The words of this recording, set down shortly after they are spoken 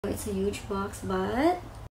it's a huge box. But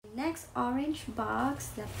next orange box,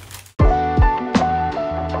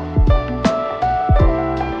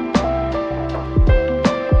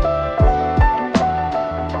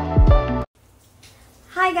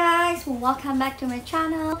 hi guys, welcome back to my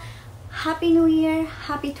channel. Happy New Year,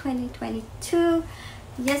 happy 2022.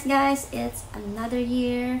 Yes guys, it's another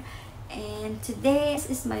year, and today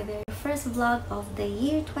is my very first vlog of the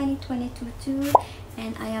year 2022 too,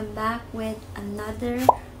 and I am back with another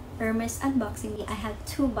Hermes unboxing. I have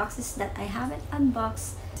two boxes that I haven't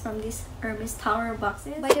unboxed from these Hermes tower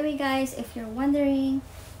boxes. By the way guys, if you're wondering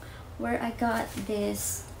where I got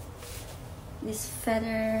this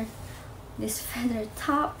feather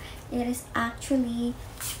top, it is actually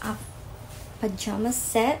a pajama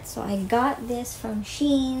set. So I got this from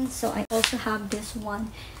Shein. So I also have this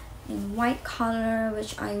one in white color,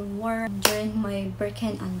 which I wore during my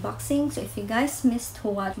BIRKIN unboxing. So if you guys missed to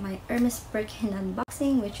watch my Hermes BIRKIN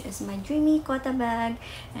unboxing, which is my dreamy Qouta bag,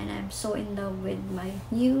 and I'm so in love with my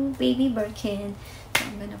new baby BIRKIN, so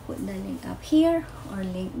I'm gonna put the link up here or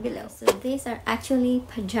link below. So these are actually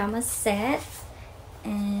pajama sets,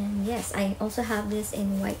 and yes, I also have this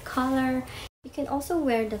in white color. You can also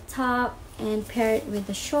wear the top and pair it with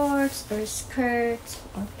the shorts or skirts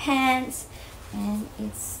or pants, and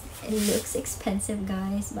it looks expensive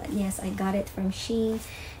guys, but yes, I got it from Shein,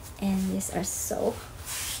 and these are so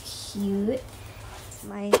cute.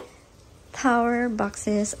 My tower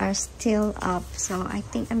boxes are still up, so I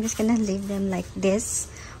think I'm just gonna leave them like this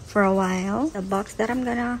for a while. The box that I'm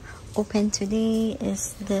gonna open today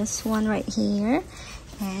is this one right here,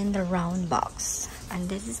 and the round box, and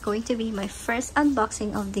this is going to be my first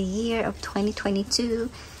unboxing of the year of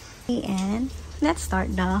 2022. And let's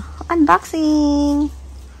start the unboxing.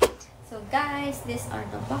 So guys, these are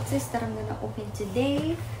the boxes that I'm gonna open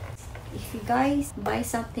today. If you guys buy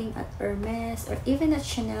something at Hermes or even at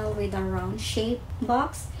Chanel with a round shape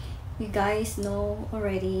box, you guys know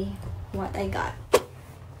already what I got.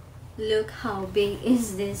 Look how big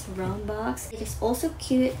is this round box. It is also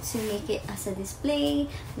cute to make it as a display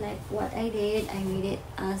like what I did. I made it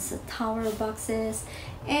as a tower boxes,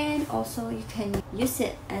 and also you can use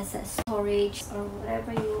it as a storage or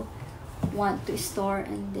whatever you want to store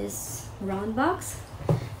in this round box.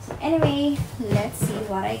 So anyway, let's see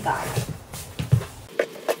what I got.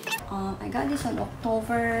 I got this on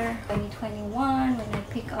October 2021 when I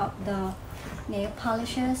pick up the nail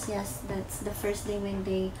polishes. Yes, that's the first day when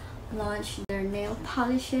they launched their nail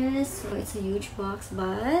polishes. So it's a huge box,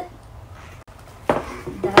 but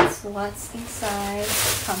that's what's inside.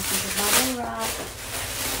 It comes with a bubble wrap,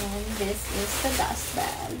 and this is the dust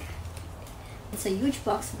bag. It's a huge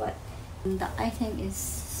box, but the item is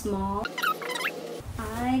small.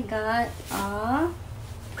 I got a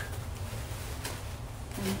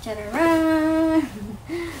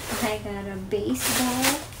I got a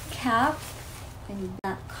baseball cap in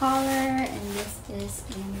black color, and this is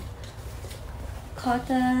in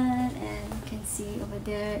cotton, and you can see over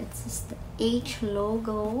there it says the H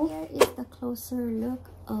logo. Here is the closer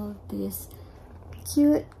look of this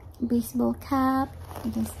cute baseball cap.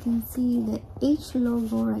 You guys can see the H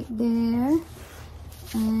logo right there,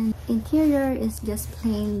 and interior is just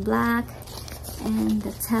plain black, and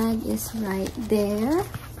the tag is right there.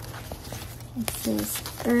 It says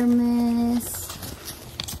Hermes.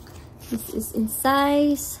 This is in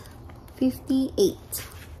size 58.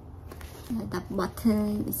 The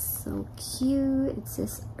button is so cute. It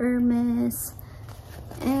says Hermes,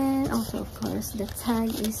 and also of course the tag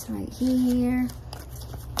is right here.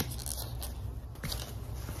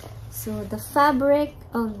 So the fabric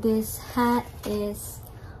of this hat is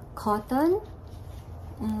cotton,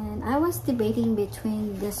 and I was debating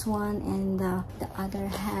between this one and the other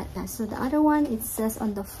hat. So the other one, it says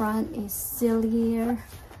on the front is sillier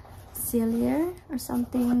or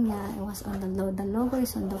something. Yeah, it was on the logo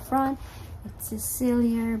is on the front. It says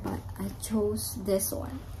sillier, but I chose this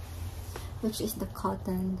one, which is the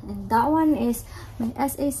cotton. And that one is, my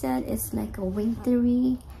SA said it's like a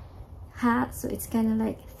wintry hat, so it's kind of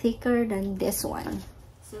like thicker than this one.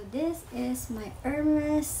 So this is my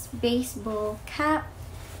Hermes baseball cap,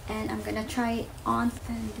 and I'm gonna try it on,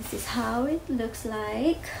 and this is how it looks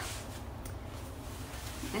like.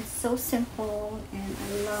 It's so simple, and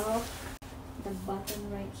I love the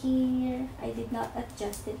button right here. I did not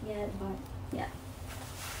adjust it yet, but yeah,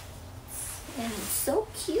 and it's so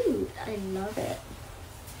cute. I love it.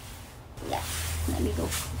 Yeah, let me go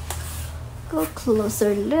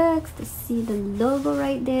closer look to see the logo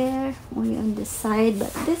right there. Only on this side,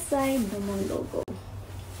 but this side no more logo.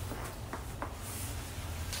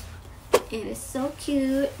 It is so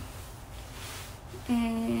cute,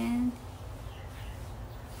 and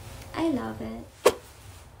I love it.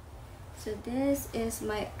 So this is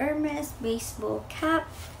my Hermes baseball cap.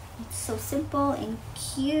 It's so simple and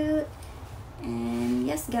cute. And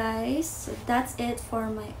yes guys, so that's it for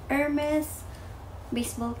my Hermes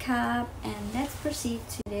baseball cap. And let's proceed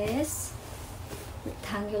to this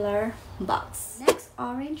rectangular box. Next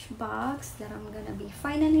orange box that I'm gonna be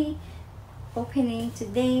finally opening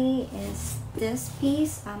today is this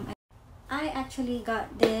piece. I actually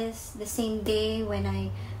got this the same day when I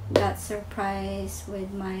got surprised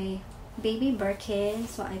with my baby Birkin,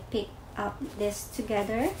 so I picked up this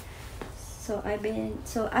together. So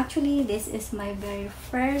actually this is my very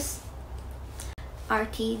first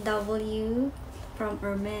RTW from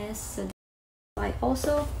Hermes. So I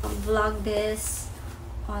also vlog this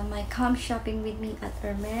on my come shopping with me at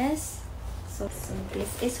Hermes. So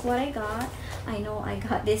this is what I got. I know I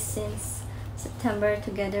got this since September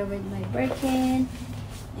together with my Birkin.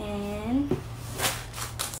 And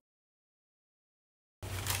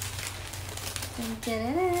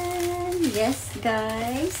yes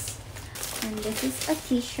guys, and this is a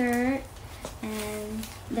t-shirt, and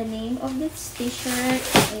the name of this t-shirt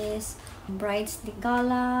is Brides de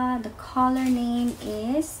Gala. The color name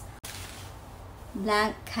is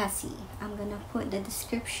Blanc Cassie. I'm gonna put the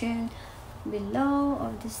description below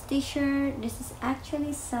of this t-shirt. This is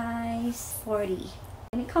actually size 40.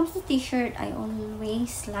 When it comes to t-shirt, I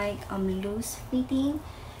always like loose fitting.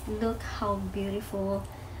 Look how beautiful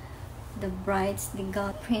the Brides de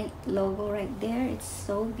Gala print logo right there. It's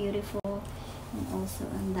so beautiful. And also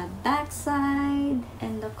on the back side,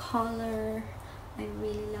 and the color, I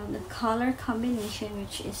really love the color combination,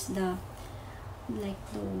 which is the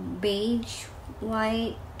beige,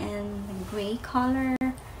 white, and the gray color.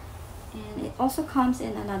 And it also comes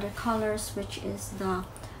in another colors, which is the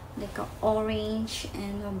a orange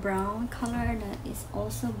and a brown color that is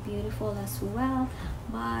also beautiful as well.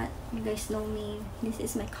 But you guys know me, this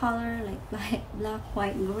is my color, like black,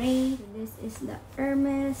 white, gray. This is the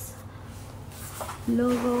Hermes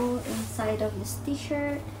logo inside of this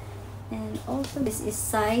t-shirt. And also this is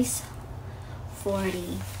size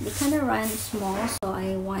 40. They kind of run small, so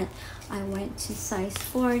I went to size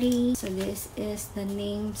 40. So this is the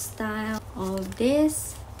name style of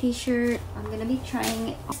this t-shirt. I'm gonna be trying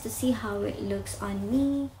it to see how it looks on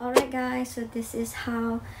me. Alright guys, so this is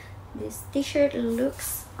how this t-shirt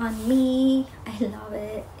looks on me. I love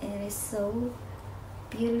it. It is so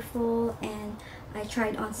beautiful, and I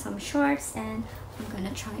tried on some shorts, and I'm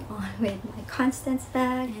gonna try on with my Constance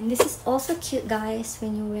bag. And this is also cute guys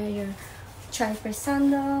when you wear your triper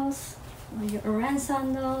sandals or your oran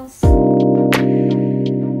sandals.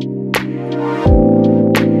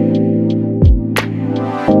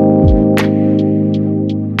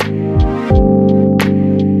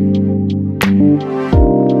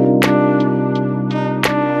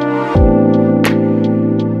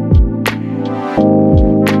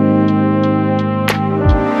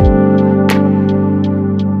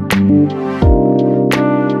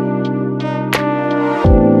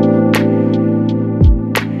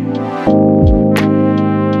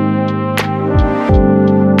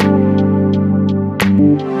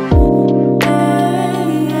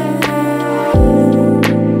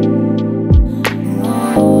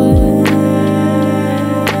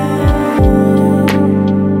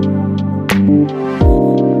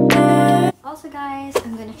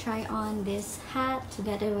 Try on this hat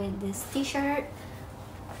together with this t-shirt.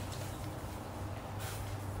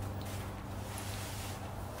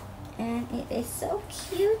 And it is so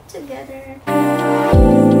cute together.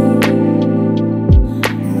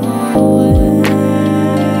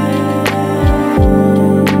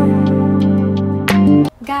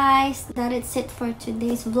 Guys, that is it for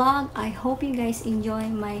today's vlog. I hope you guys enjoy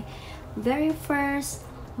my very first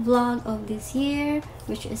vlog of this year,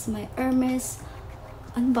 which is my Hermes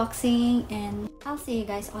unboxing, and I'll see you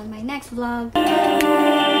guys on my next vlog.